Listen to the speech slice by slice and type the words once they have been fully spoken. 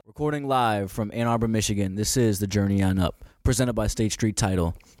Recording live from Ann Arbor, Michigan, this is The Journey on Up, presented by State Street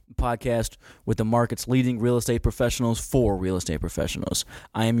Title, a podcast with the market's leading real estate professionals for real estate professionals.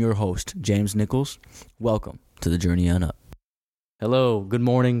 I am your host, James Nichols. Welcome to The Journey on Up. Hello, good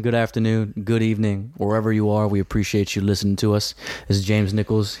morning, good afternoon, good evening, wherever you are. We appreciate you listening to us. This is James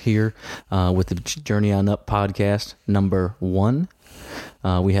Nichols here with the Journey on Up podcast, number 1.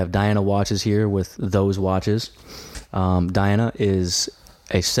 We have Diana Watches here with Those Watches. Diana is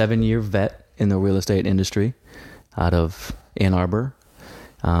a 7-year vet in the real estate industry out of Ann Arbor.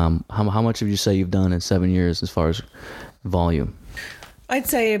 How much would you say you've done in 7 years as far as volume? I'd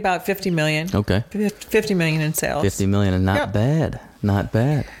say about 50 million. Okay. 50 million in sales. 50 million, and not bad. Not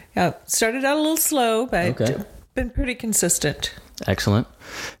bad. Yeah. Started out a little slow, but been pretty consistent. Excellent.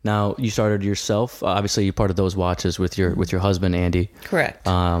 Now, you started yourself. Obviously, you're part of Those Watches with your husband, Andy. Correct.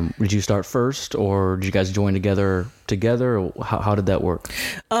 Did you start first, or did you guys join together? Or how did that work?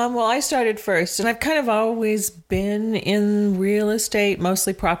 Well, I started first, and I've kind of always been in real estate,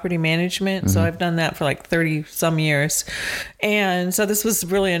 mostly property management. So I've done that for like 30 some years. And so this was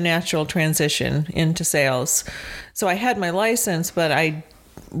really a natural transition into sales. So I had my license, but I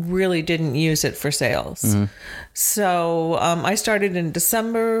really didn't use it for sales. So I started in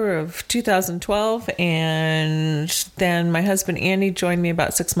December of 2012, and then my husband Andy joined me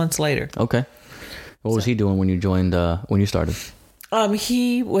about 6 months later. Okay. What was he doing when you joined, when you started?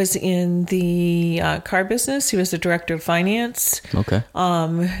 He was in the car business. He was the director of finance. Okay.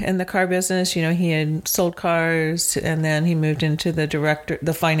 In the car business, you know, he had sold cars, and then he moved into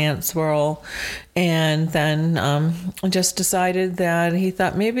the finance role, and then just decided that he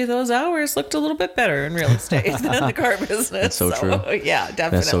thought maybe those hours looked a little bit better in real estate than the car business. That's so true. Yeah,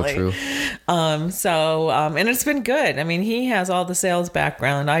 definitely. That's so true. And it's been good. I mean, he has all the sales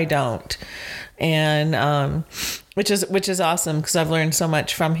background. I don't. And which is awesome because I've learned so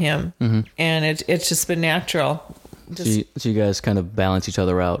much from him, and it's just been natural. So you guys kind of balance each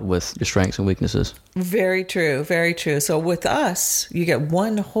other out with your strengths and weaknesses. Very true, very true. So with us, you get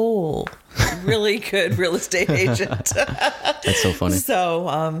one whole really good real estate agent. That's so funny.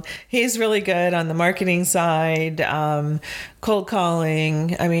 So he's really good on the marketing side, cold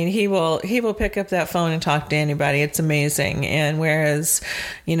calling. I mean, he will pick up that phone and talk to anybody. It's amazing. And whereas,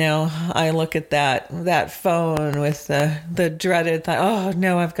 you know, I look at that phone with the dreaded thought, oh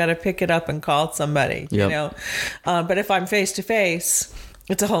no, I've got to pick it up and call somebody. Yep. You know, but if I'm face to face,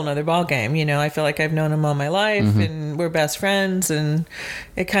 it's a whole nother ball game. You know, I feel like I've known him all my life, and we're best friends, and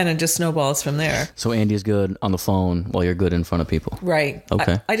it kind of just snowballs from there. So Andy's good on the phone while you're good in front of people. Right.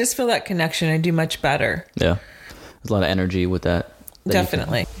 Okay. I just feel that connection. I do much better. Yeah. There's a lot of energy with that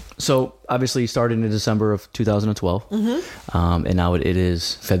Definitely. So obviously you started in December of 2012, and now it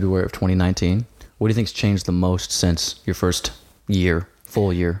is February of 2019. What do you think's changed the most since your first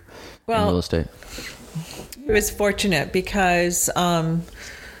full year in real estate? It was fortunate because so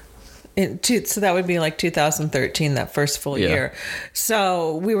that would be like 2013, that first full year.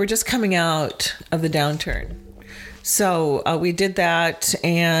 So we were just coming out of the downturn. So we did that,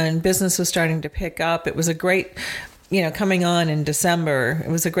 and business was starting to pick up. It was a great, you know, coming on in December,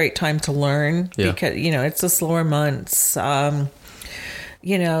 it was a great time to learn because, you know, it's the slower months.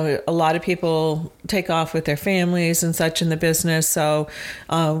 You know, a lot of people take off with their families and such in the business. So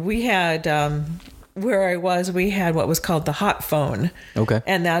we had... where I was, we had what was called the hot phone. Okay.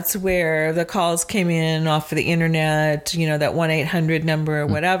 And that's where the calls came in off of the internet, you know, that 1-800 number or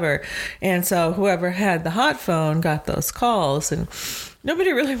whatever. And so whoever had the hot phone got those calls, and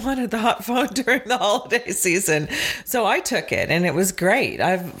nobody really wanted the hot phone during the holiday season. So I took it, and it was great.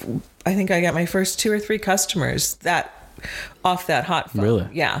 I think I got my first 2 or 3 customers off that hot phone. Really?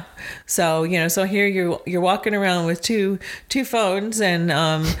 Yeah. So, you know, so here you're walking around with two phones, and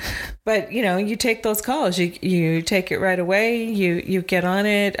but you know, you take those calls, you take it right away, you get on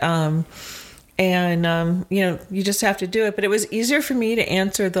it, and you know, you just have to do it. But it was easier for me to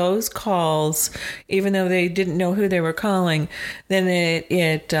answer those calls, even though they didn't know who they were calling, than it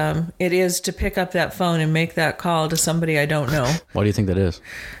is to pick up that phone and make that call to somebody I don't know. Why do you think that is?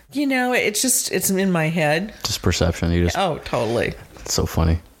 You know, it's in my head. Just perception. Oh, totally. It's so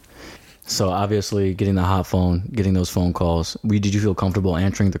funny. So obviously, getting the hot phone, getting those phone calls. Did you feel comfortable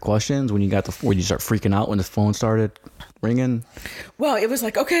answering the questions when you start freaking out when the phone started ringing? Well, it was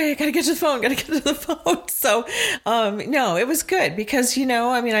like, okay, I gotta get to the phone. So, no, it was good because, you know,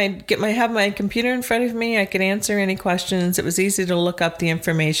 I mean, have my computer in front of me. I could answer any questions. It was easy to look up the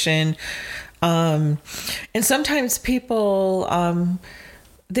information. And sometimes people,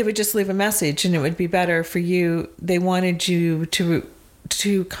 they would just leave a message, and it would be better for you. They wanted you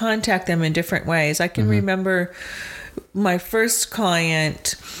to contact them in different ways. I can remember my first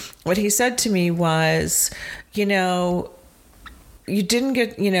client, what he said to me was, you didn't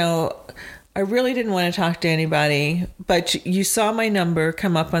get, I really didn't want to talk to anybody, but you saw my number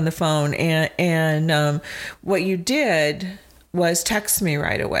come up on the phone, and what you did was text me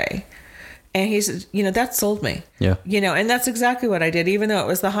right away. And he said, that sold me. Yeah. And that's exactly what I did. Even though it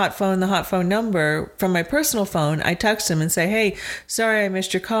was the hot phone number from my personal phone, I text him and say, hey, sorry, I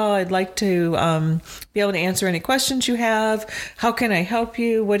missed your call. I'd like to be able to answer any questions you have. How can I help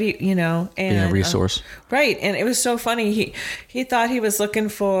you? What do you, and being a resource. Right. And it was so funny. He thought he was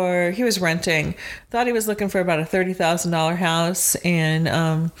he was renting, thought he was looking for about a $30,000 house.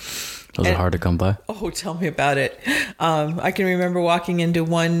 And, was it hard to come by? Oh, tell me about it. I can remember walking into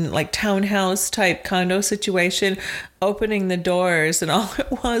one like townhouse type condo situation, opening the doors, and all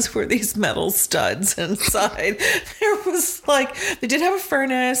it was were these metal studs inside. There was they did have a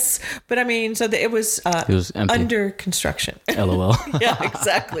furnace, but it was empty. under construction. LOL. Yeah,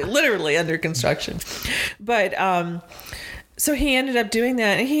 exactly. Literally under construction. But so he ended up doing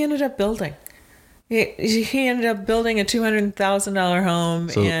that, and he ended up building. He ended up building a $200,000 home,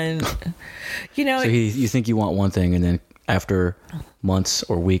 and So you think you want one thing, and then after months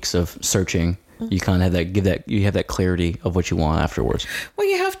or weeks of searching, you kind of have that clarity of what you want afterwards. Well,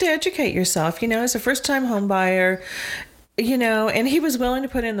 you have to educate yourself. As a first-time home buyer, and he was willing to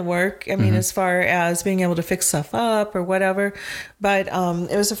put in the work. As far as being able to fix stuff up or whatever, but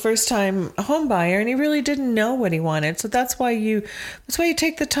it was a first-time home buyer, and he really didn't know what he wanted. So that's why you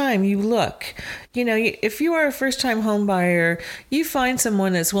take the time. You look. If you are a first-time home buyer, you find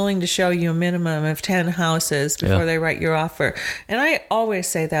someone that's willing to show you a minimum of 10 houses before they write your offer. And I always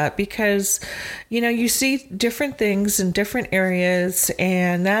say that because, you see different things in different areas,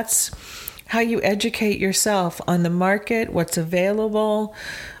 and that's how you educate yourself on the market, what's available,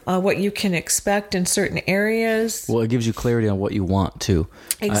 what you can expect in certain areas. Well, it gives you clarity on what you want too.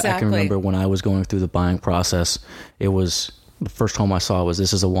 Exactly. I can remember when I was going through the buying process, it was the first home I saw was,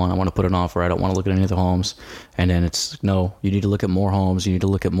 this is the one I want to put an offer. I don't want to look at any other homes. And then it's, no, you need to look at more homes. You need to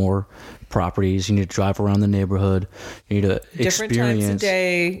look at more properties. You need to drive around the neighborhood. You need to different times a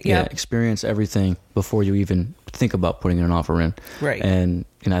day. Yep. Yeah, experience everything before you even think about putting an offer in. Right. And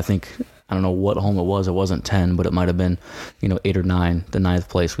I think, I don't know what home it was. It wasn't 10, but it might have been, 8 or 9. The 9th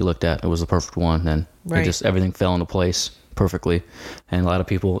place we looked at, it was the perfect one. And it just, everything fell into place perfectly. And a lot of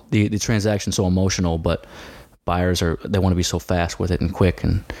people, the transaction's so emotional, but buyers they want to be so fast with it and quick,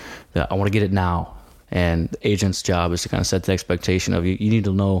 and I want to get it now. And the agent's job is to kind of set the expectation of you need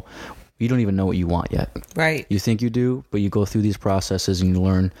to know, you don't even know what you want yet. Right. You think you do, but you go through these processes and you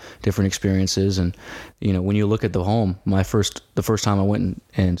learn different experiences. And, when you look at the home, the first time I went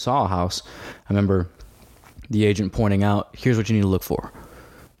and saw a house, I remember the agent pointing out, here's what you need to look for.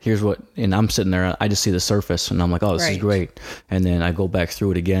 And I'm sitting there, I just see the surface, and I'm like, oh, this is great. And then I go back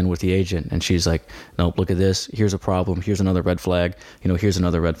through it again with the agent, and she's like, nope, look at this. Here's a problem. Here's another red flag. Here's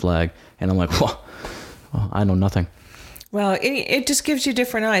another red flag. And I'm like, well, I know nothing. Well, it just gives you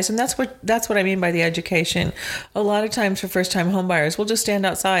different eyes, and that's what I mean by the education. A lot of times for first-time home buyers, we'll just stand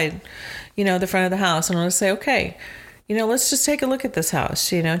outside, the front of the house, and we'll just say, okay, let's just take a look at this house.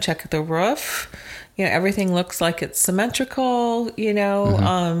 Check the roof. Everything looks like it's symmetrical.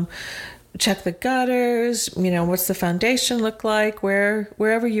 Check the gutters. What's the foundation look like?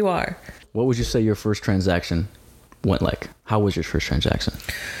 Wherever you are. What would you say your first transaction went like? How was your first transaction?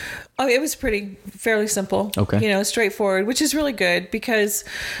 Oh, it was fairly simple. Okay. Straightforward, which is really good because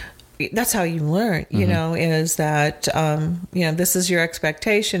that's how you learn, is that, this is your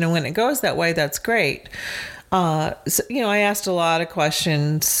expectation. And when it goes that way, that's great. So, I asked a lot of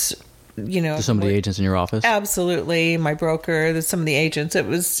questions, to some of the agents in your office? Absolutely. My broker, some of the agents. It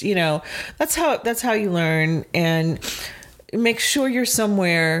was, that's how you learn, and make sure you're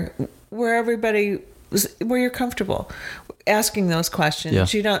somewhere where where you're comfortable asking those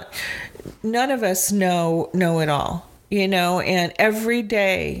questions. Yeah. None of us know it all, and every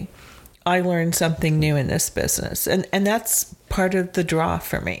day I learn something new in this business. And that's part of the draw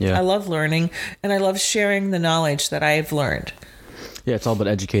for me. Yeah. I love learning, and I love sharing the knowledge that I've learned. Yeah, it's all about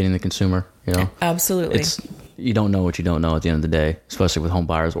educating the consumer, Absolutely. You don't know what you don't know at the end of the day, especially with home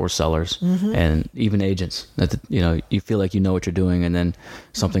buyers or sellers, and even agents. You feel like you know what you're doing, and then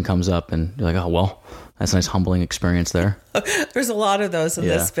something comes up, and you're like, oh, well, that's a nice humbling experience there. There's a lot of those in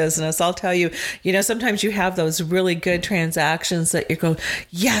this business. I'll tell you, sometimes you have those really good transactions that you go,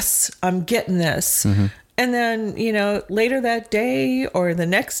 yes, I'm getting this. Mm-hmm. And then, later that day or the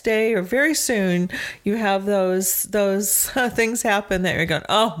next day or very soon, you have those things happen that you're going,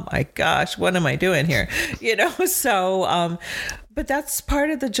 oh my gosh, what am I doing here? So, but that's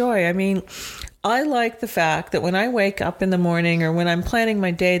part of the joy. I like the fact that when I wake up in the morning or when I'm planning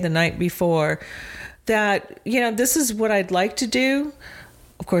my day the night before, that, this is what I'd like to do.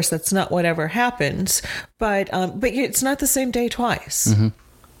 Of course, that's not whatever happens, but it's not the same day twice.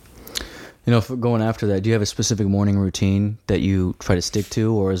 Mm-hmm. For going after that, do you have a specific morning routine that you try to stick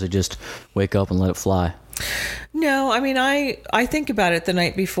to, or is it just wake up and let it fly? No, I mean, I think about it the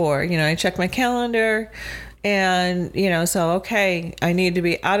night before. I check my calendar. And, so, okay, I need to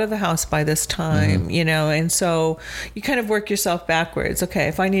be out of the house by this time, and so you kind of work yourself backwards. Okay,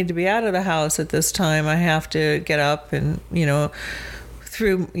 if I need to be out of the house at this time, I have to get up and,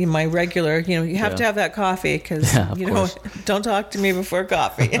 through my regular, you have to have that coffee because, don't talk to me before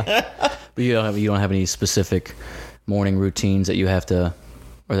coffee. But you don't have any specific morning routines that you have to,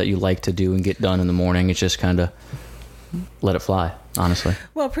 or that you like to do and get done in the morning. It's just kind of let it fly, honestly.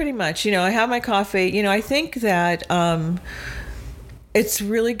 Well, pretty much. I have my coffee. I think that it's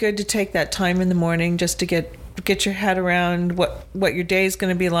really good to take that time in the morning just to get your head around what your day is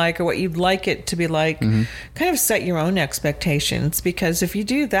going to be like or what you'd like it to be like. Mm-hmm. Kind of set your own expectations, because if you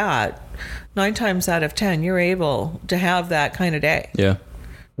do that, 9 times out of 10, you're able to have that kind of day. Yeah.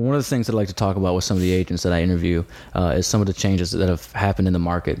 One of the things I'd like to talk about with some of the agents that I interview is some of the changes that have happened in the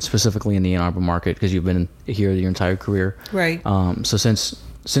market, specifically in the Ann Arbor market, because you've been here your entire career. Right. So since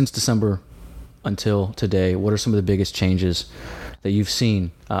December until today, what are some of the biggest changes that you've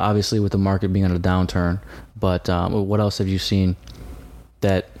seen? Obviously, with the market being on a downturn, but what else have you seen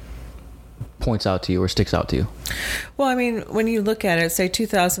that points out to you or sticks out to you? Well, I mean, when you look at it, say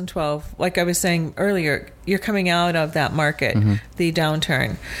 2012, like I was saying earlier, you're coming out of that market, mm-hmm. the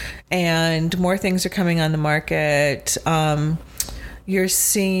downturn, and more things are coming on the market. You're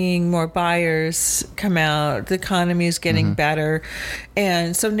seeing more buyers come out. The economy is getting mm-hmm. better.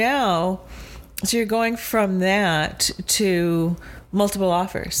 And so now, you're going from that to multiple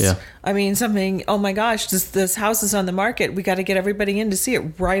offers. Yeah. I mean, oh my gosh, this house is on the market. We got to get everybody in to see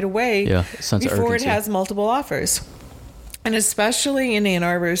it right away before it has multiple offers. And especially in Ann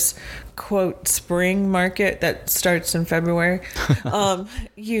Arbor's, quote, spring market that starts in February,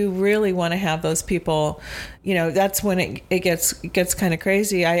 you really want to have those people, that's when it gets kind of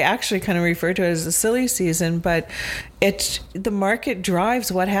crazy. I actually kind of refer to it as the silly season, but the market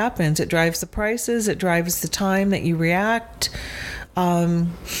drives what happens. It drives the prices. It drives the time that you react.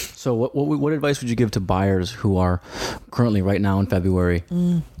 So what advice would you give to buyers who are currently right now in February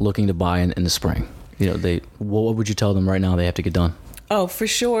looking to buy in the spring? What would you tell them right now they have to get done? Oh, for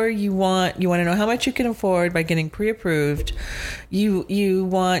sure. You want to know how much you can afford by getting pre-approved. You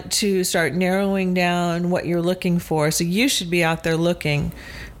want to start narrowing down what you're looking for. So you should be out there looking,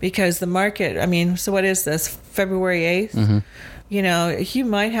 because the market, I mean, so what is this? February 8th? Mm-hmm. You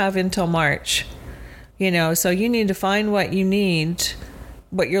might have until March. So you need to find what you need,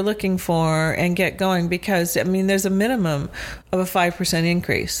 what you're looking for, and get going, because, I mean, there's a minimum of a 5%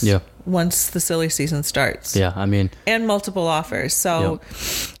 increase. Yeah. Once the silly season starts. Yeah, I mean. And multiple offers. So,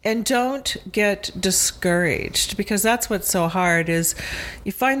 And don't get discouraged, because that's what's so hard is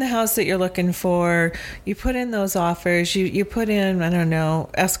you find the house that you're looking for, you put in those offers, you put in, I don't know,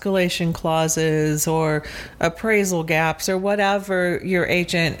 escalation clauses or appraisal gaps or whatever your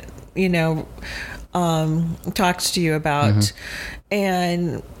agent, talks to you about. Mm-hmm.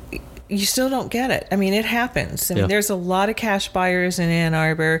 And you still don't get it. I mean, it happens. I mean, there's a lot of cash buyers in Ann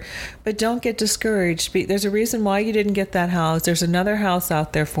Arbor, but don't get discouraged. There's a reason why you didn't get that house. There's another house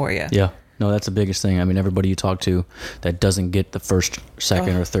out there for you. Yeah. No, that's the biggest thing. I mean, everybody you talk to that doesn't get the first,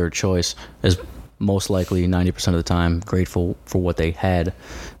 second, or third choice is most likely 90% of the time grateful for what they had,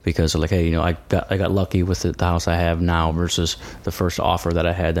 because they're like, hey, I got lucky with the house I have now versus the first offer that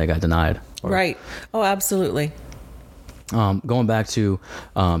I had that got denied. Right. Oh, absolutely. Going back to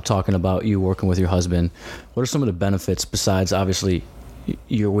talking about you working with your husband, what are some of the benefits besides obviously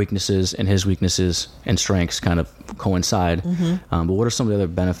your weaknesses and his weaknesses and strengths kind of coincide? Mm-hmm. But what are some of the other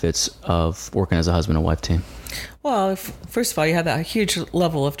benefits of working as a husband and wife team? Well, first of all, you have that huge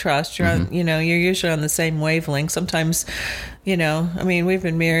level of trust. You're mm-hmm. on, you're usually on the same wavelength. Sometimes, I mean, we've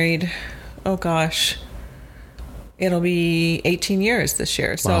been married, oh gosh, it'll be 18 years this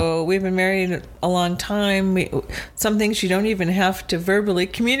year. So wow. We've been married a long time. Some things you don't even have to verbally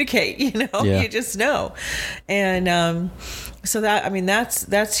communicate, you just know. And so that, I mean,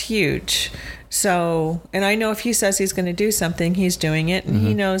 that's huge. So, and I know if he says he's going to do something, he's doing it, and mm-hmm.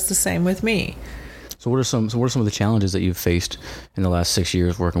 he knows the same with me. So what are some of the challenges that you've faced in the last 6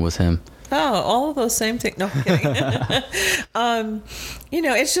 years working with him? Oh, all of those same things. No, I'm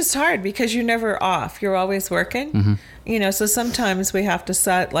kidding. It's just hard because you're never off. You're always working. Mm-hmm. So sometimes we have to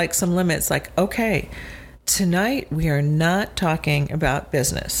set like some limits, like, okay, tonight we are not talking about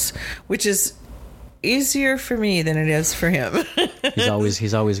business, which is easier for me than it is for him.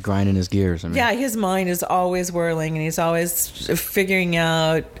 He's always grinding his gears. I mean. Yeah, his mind is always whirling, and he's always figuring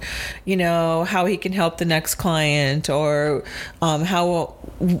out, how he can help the next client, or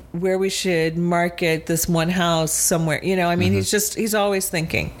where we should market this one house somewhere. He's always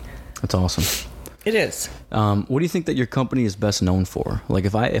thinking. That's awesome. It is. What do you think that your company is best known for? Like,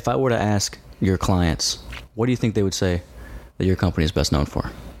 if I were to ask your clients, what do you think they would say that your company is best known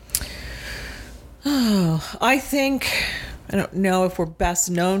for? Oh, I don't know if we're best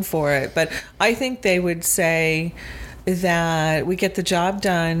known for it, but I think they would say that we get the job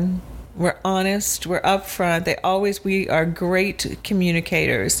done. We're honest. We're upfront. We are great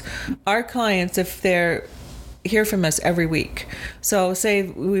communicators. Our clients, if they're hear from us every week. So say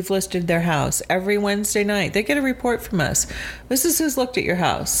we've listed their house. Every Wednesday night, they get a report from us. This is who's looked at your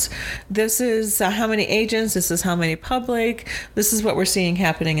house. This is how many agents. This is how many public. This is what we're seeing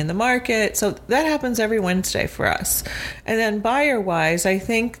happening in the market. So that happens every Wednesday for us. And then buyer-wise, I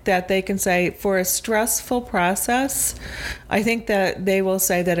think that they can say for a stressful process, I think that they will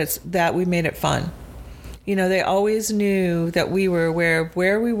say that we made it fun. They always knew that we were aware of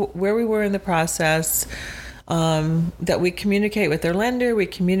where we were in the process. That we communicate with their lender, we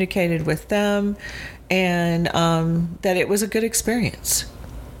communicated with them, and that it was a good experience.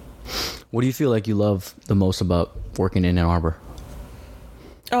 What do you feel like you love the most about working in Ann Arbor?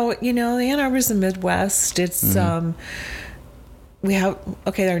 Oh, Ann Arbor's the Midwest. It's our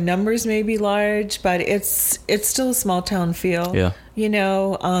numbers may be large, but it's still a small town feel. Yeah.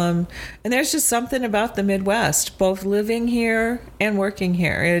 And there's just something about the Midwest, both living here and working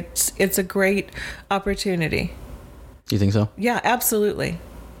here. It's a great opportunity. You think so? Yeah, absolutely.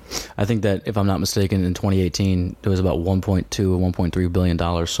 I think that, if I'm not mistaken, in 2018, there was about $1.2 or $1.3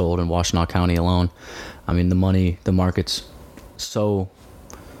 billion sold in Washtenaw County alone. I mean, the market's so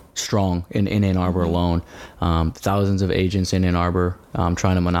strong in Ann Arbor alone. Thousands of agents in Ann Arbor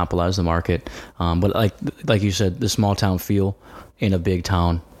trying to monopolize the market. But like you said, the small town feel in a big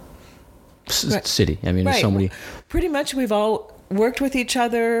town city. I mean, there's so many. Pretty much we've all worked with each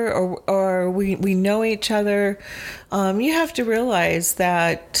other, or we know each other. You have to realize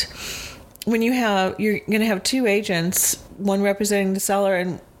that when you're going to have two agents, one representing the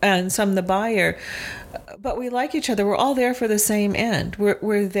seller and some the buyer, but we like each other. We're all there for the same end.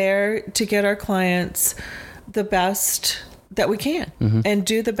 We're there to get our clients the best that we can and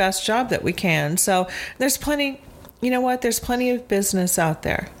do the best job that we can. So there's plenty, there's plenty of business out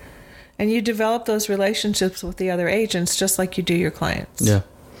there. And you develop those relationships with the other agents just like you do your clients. Yeah.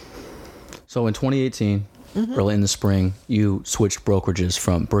 So in 2018, early in the spring, you switched brokerages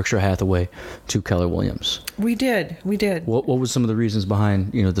from Berkshire Hathaway to Keller Williams. We did. What was some of the reasons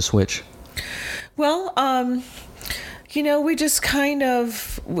behind, the switch? Well, we just kind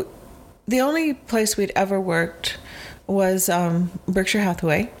of, the only place we'd ever worked was Berkshire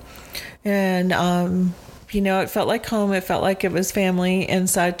Hathaway. And, it felt like home. It felt like it was family and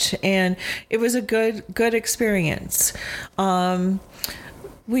such. And it was a good experience.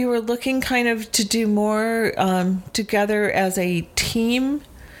 We were looking kind of to do more together as a team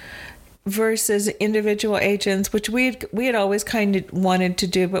versus individual agents, which we had always kind of wanted to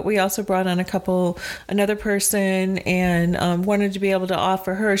do, but we also brought on another person and wanted to be able to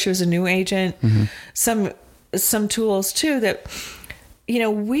offer her. She was a new agent, some tools too that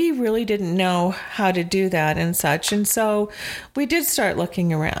we really didn't know how to do that and such. And so we did start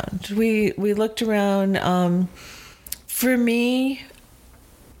looking around. We looked around. For me,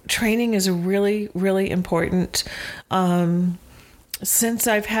 training is really, really important. Since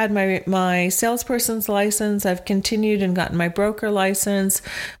I've had my salesperson's license, I've continued and gotten my broker license.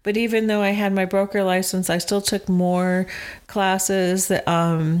 But even though I had my broker license, I still took more classes that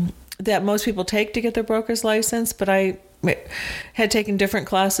most people take to get their broker's license. But I had taken different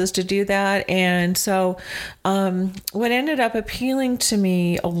classes to do that. And so what ended up appealing to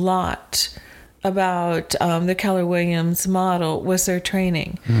me a lot about the Keller Williams model was their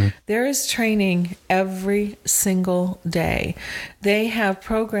training. There is training every single day. They have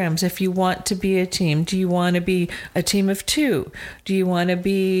programs if you want to be a team. Do you want to be a team of two? Do you want to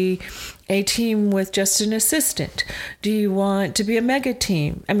be a team with just an assistant? Do you want to be a mega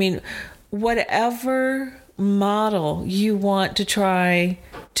team? I mean, whatever model you want to try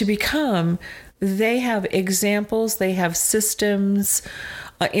to become, they have examples, they have systems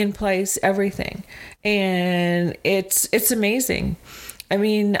in place, everything. And it's amazing. I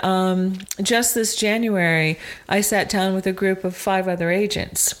mean, just this January, I sat down with a group of 5 other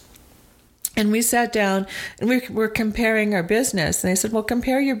agents. And we sat down and we were comparing our business. And they said, well,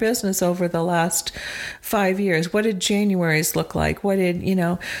 compare your business over the last 5 years. What did January's look like? What did,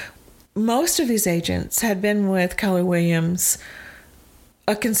 most of these agents had been with Keller Williams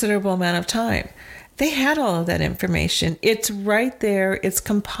a considerable amount of time. They had all of that information. It's right there. It's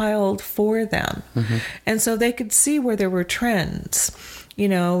compiled for them. And so they could see where there were trends.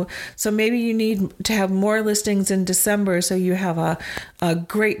 So maybe you need to have more listings in December so you have a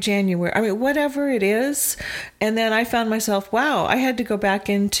great January. I mean, whatever it is. And then I found myself, wow, I had to go back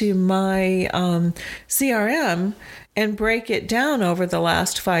into my CRM and break it down over the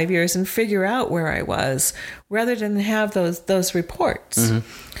last 5 years and figure out where I was rather than have those reports.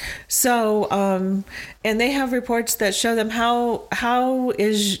 So, and they have reports that show them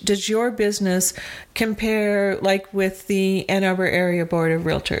does your business compare like with the Ann Arbor Area Board of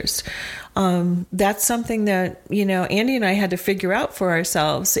Realtors. That's something that, Andy and I had to figure out for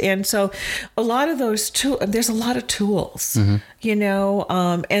ourselves. And so a lot of those there's a lot of tools, and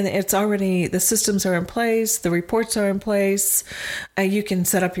it's already, the systems are in place, the reports are in place. You can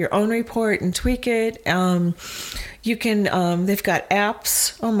set up your own report and tweak it. You can, they've got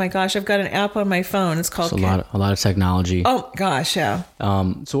apps. Oh my gosh, I've got an app on my phone. It's called a lot of technology. Oh gosh, yeah.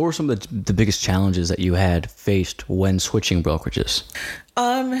 So what were some of the biggest challenges that you had faced when switching brokerages?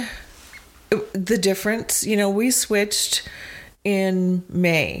 The difference, we switched in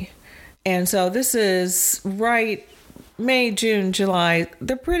May. And so this is right May, June, July.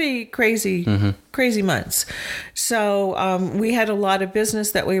 They're pretty crazy months. So we had a lot of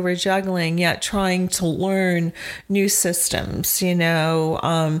business that we were juggling, yet trying to learn new systems,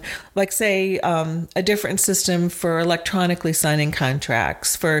 like say a different system for electronically signing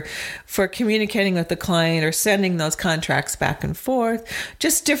contracts, for communicating with the client or sending those contracts back and forth,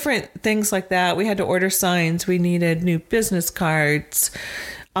 just different things like that. We had to order signs. We needed new business cards.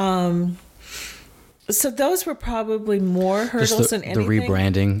 So those were probably more hurdles than anything. The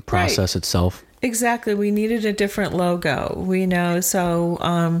rebranding process itself. Exactly. We needed a different logo,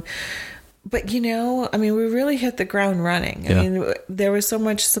 so, but we really hit the ground running. Yeah. I mean, there was so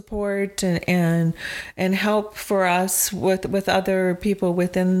much support and help for us with other people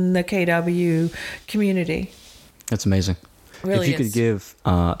within the KW community. That's amazing. Really, if you could give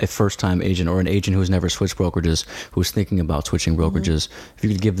a first-time agent or an agent who's never switched brokerages, who's thinking about switching brokerages, if you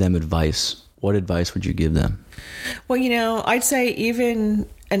could give them advice, what advice would you give them? Well, I'd say even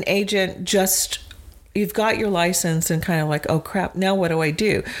an agent, you've got your license and kind of like, oh crap, now what do I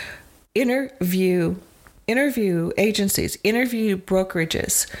do? Interview agencies, interview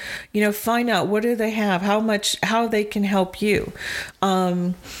brokerages, find out what do they have, how they can help you.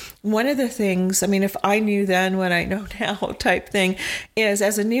 One of the things, if I knew then what I know now type thing is,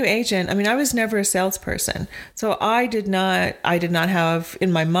 as a new agent, I was never a salesperson. So I did not have,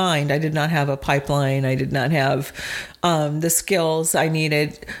 in my mind, I did not have a pipeline. I did not have the skills I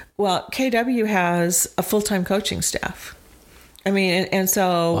needed. Well, KW has a full-time coaching staff. And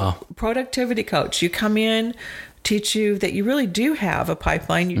so wow. Productivity coach, you come in, teach you that you really do have a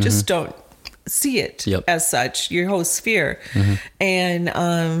pipeline. You just don't see it as such, your whole sphere, and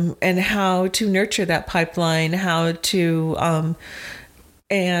how to nurture that pipeline, how to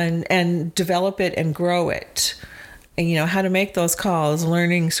and develop it and grow it, and how to make those calls,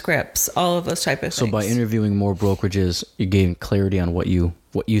 learning scripts, all of those type of things. So by interviewing more brokerages, you gain clarity on what you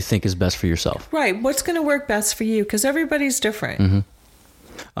think is best for yourself. Right, what's going to work best for you, because everybody's different.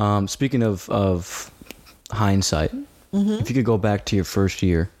 Speaking of hindsight, if you could go back to your first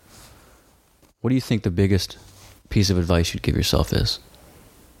year, what do you think the biggest piece of advice you'd give yourself is?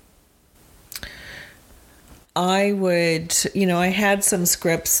 I would, I had some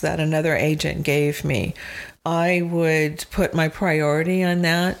scripts that another agent gave me. I would put my priority on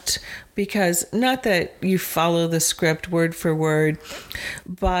that, because not that you follow the script word for word,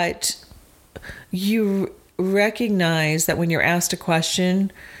 but you recognize that when you're asked a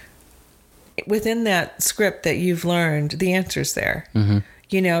question within that script that you've learned, the answer's there.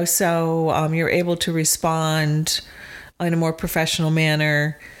 So you're able to respond in a more professional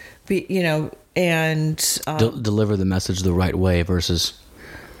manner, and deliver the message the right way versus,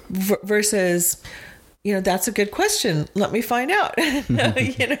 that's a good question. Let me find out.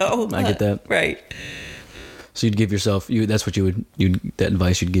 I get that. Right. So you'd give yourself, that's what that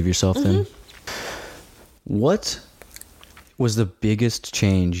advice you'd give yourself then. What was the biggest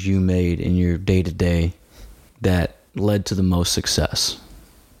change you made in your day-to-day that led to the most success?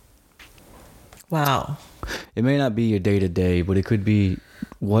 Wow. It may not be your day-to-day, but it could be,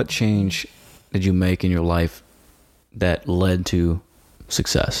 what change did you make in your life that led to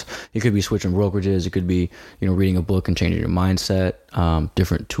success? It could be switching brokerages. It could be, reading a book and changing your mindset,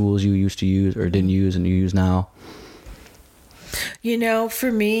 different tools you used to use or didn't use and you use now.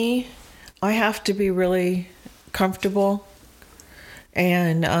 For me, I have to be really comfortable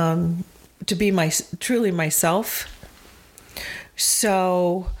and to be truly myself.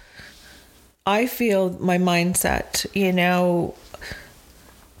 So I feel my mindset,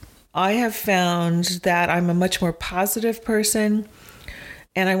 I have found that I'm a much more positive person,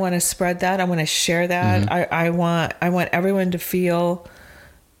 and I want to spread that. I want to share that. Mm-hmm. I want everyone to feel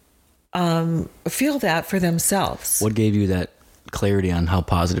that for themselves. What gave you that clarity on how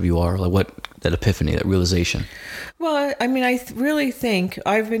positive you are? Like that epiphany, that realization? Well, I mean, I really think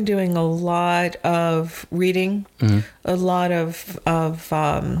I've been doing a lot of reading, a lot of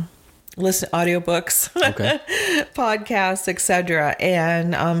listen audiobooks, okay. podcasts, etc.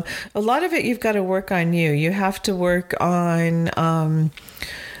 And a lot of it you've got to work on you. You have to work on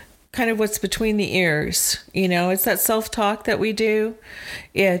kind of what's between the ears. It's that self-talk that we do.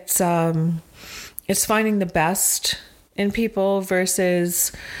 It's finding the best in people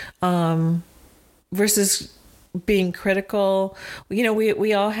versus being critical. We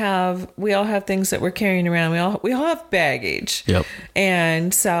all have things that we're carrying around. We all have baggage. Yep.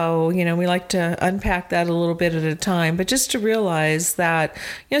 And so, we like to unpack that a little bit at a time, but just to realize that,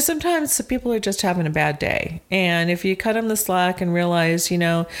 sometimes people are just having a bad day. And if you cut them the slack and realize,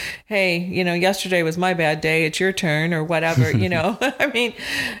 hey, yesterday was my bad day, it's your turn or whatever, I mean,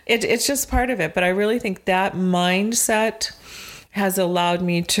 it's just part of it. But I really think that mindset has allowed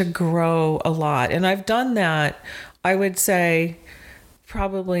me to grow a lot. And I've done that, I would say,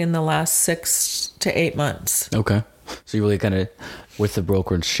 probably in the last 6 to 8 months. Okay. So you really kind of, with the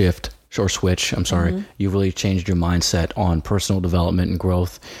brokerage shift, or switch, you really changed your mindset on personal development and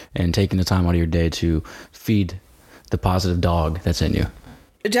growth and taking the time out of your day to feed the positive dog that's in you.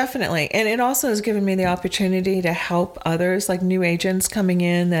 Definitely. And it also has given me the opportunity to help others, like new agents coming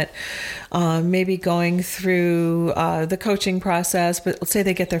in that may be going through the coaching process, but let's say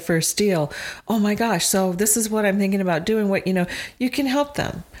they get their first deal. Oh my gosh, so this is what I'm thinking about doing. What, you can help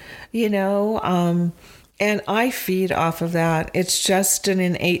them, and I feed off of that. It's just an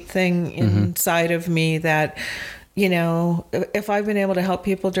innate thing inside of me that, if I've been able to help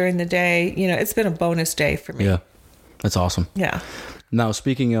people during the day, it's been a bonus day for me. Yeah, that's awesome. Yeah. Now,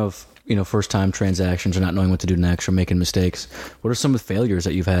 speaking of, first-time transactions or not knowing what to do next or making mistakes, what are some of the failures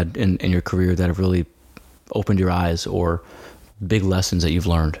that you've had in your career that have really opened your eyes, or big lessons that you've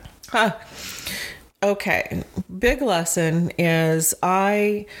learned? Okay. Big lesson is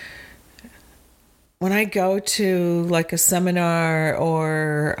when I go to like a seminar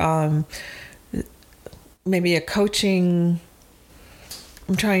or maybe a coaching,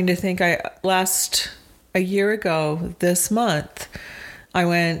 I'm trying to think, a year ago this month, I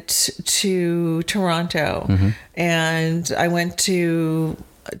went to Toronto and I went to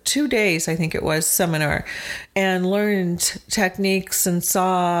 2 days, I think it was, seminar, and learned techniques and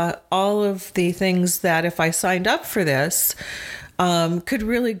saw all of the things that if I signed up for this, could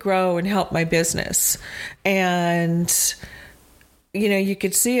really grow and help my business. And you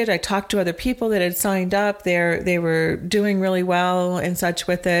could see it. I talked to other people that had signed up. They were doing really well and such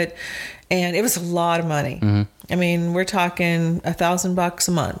with it. And it was a lot of money. I mean, we're talking $1,000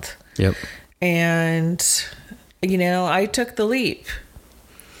 a month. Yep. And, I took the leap.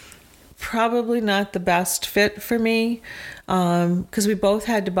 Probably not the best fit for me, because we both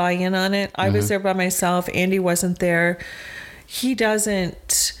had to buy in on it. I was there by myself. Andy wasn't there. He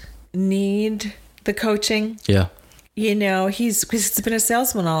doesn't need the coaching. Yeah. He's been a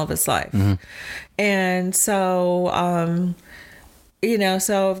salesman all of his life. And so,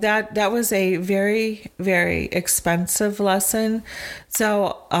 so that was a very, very expensive lesson.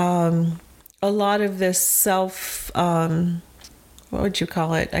 So, a lot of this what would you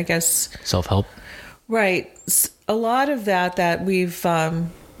call it? I guess self-help. Right. A lot of that we've,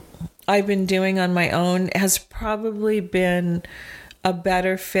 I've been doing on my own has probably been a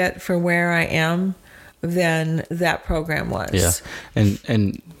better fit for where I am than that program was. Yeah.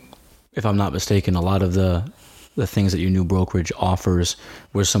 And if I'm not mistaken, a lot of the things that your new brokerage offers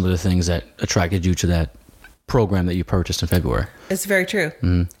were some of the things that attracted you to that program that you purchased in February. It's very true.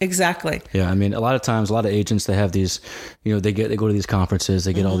 Exactly. Yeah. I mean, a lot of times, a lot of agents, they have these, they go to these conferences,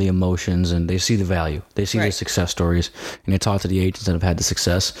 they get all the emotions and they see the value. They see the success stories and they talk to the agents that have had the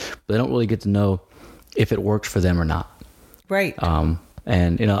success, but they don't really get to know if it worked for them or not. Right.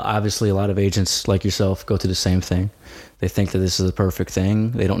 And, obviously a lot of agents like yourself go through the same thing. They think that this is the perfect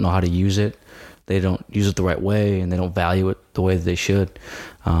thing. They don't know how to use it. They don't use it the right way, and they don't value it the way that they should.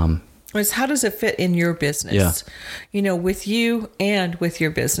 It's how does it fit in your business? Yeah. With you and with your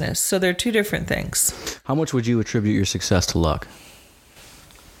business. So they're two different things. How much would you attribute your success to luck?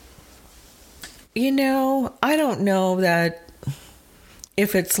 I don't know that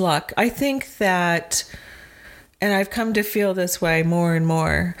if it's luck. I think that and I've come to feel this way more and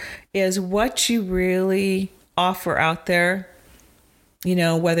more, is what you really offer out there,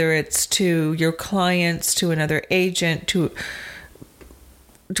 whether it's to your clients, to another agent, to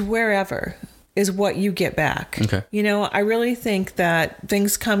wherever, is what you get back. Okay. I really think that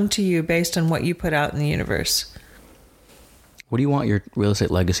things come to you based on what you put out in the universe. What do you want your real estate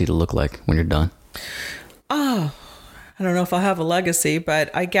legacy to look like when you're done? Oh, I don't know if I'll have a legacy,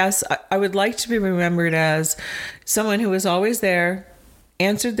 but I guess I would like to be remembered as someone who was always there,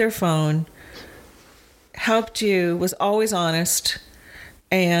 answered their phone, helped you, was always honest,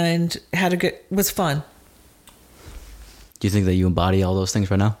 and was fun. Do you think that you embody all those things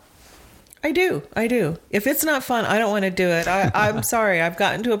right now? I do. If it's not fun, I don't want to do it. I'm sorry. I've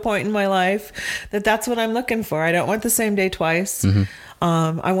gotten to a point in my life that's what I'm looking for. I don't want the same day twice. Mm-hmm.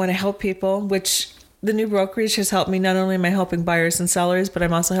 I want to help people, which the new brokerage has helped me. Not only am I helping buyers and sellers, but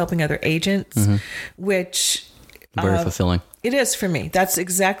I'm also helping other agents, which... Very fulfilling. It is for me. That's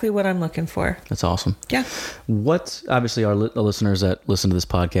exactly what I'm looking for. That's awesome. Yeah. Obviously, the listeners that listen to this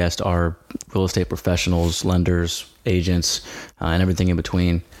podcast are real estate professionals, lenders, agents, and everything in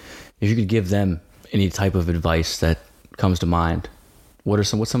between. If you could give them any type of advice that comes to mind, what's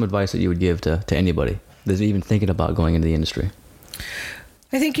some advice that you would give to anybody that's even thinking about going into the industry?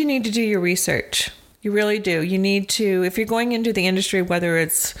 I think you need to do your research. You really do. You need to, if you're going into the industry, whether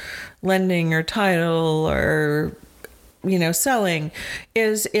it's lending or title or, selling,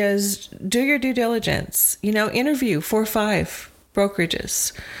 is do your due diligence. Interview 4 or 5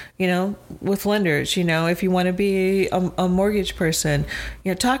 brokerages, with lenders. If you want to be a mortgage person,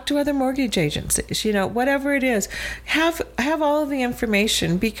 talk to other mortgage agencies, whatever it is, have all of the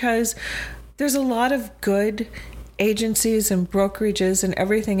information, because there's a lot of good agencies and brokerages and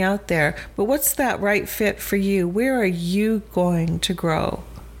everything out there, but what's that right fit for you? Where are you going to grow?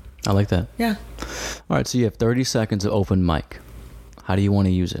 I like that. Yeah. All right, so you have 30 seconds of open mic. How do you want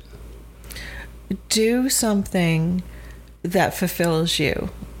to use it? Do something that fulfills you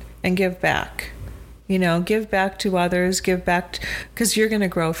and give back. Give back to others, because you're going to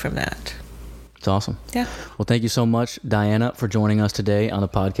grow from that. It's awesome. Yeah. Well, thank you so much, Diana, for joining us today on the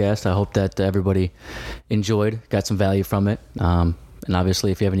podcast. I hope that everybody enjoyed, got some value from it. And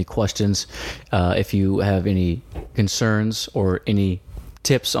obviously, if you have any questions, if you have any concerns or any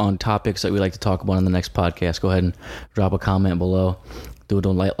tips on topics that we'd like to talk about on the next podcast, go ahead and drop a comment below. Do a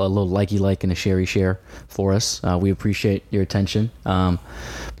little likey like and a sharey share for us. We appreciate your attention.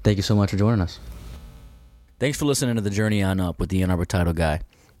 Thank you so much for joining us. Thanks for listening to The Journey on Up with the Ann Arbor Title Guy.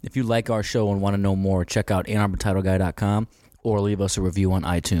 If you like our show and want to know more, check out AnnArborTitleGuy.com or leave us a review on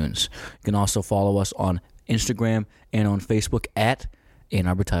iTunes. You can also follow us on Instagram and on Facebook at Ann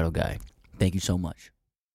Arbor Title Guy. Thank you so much.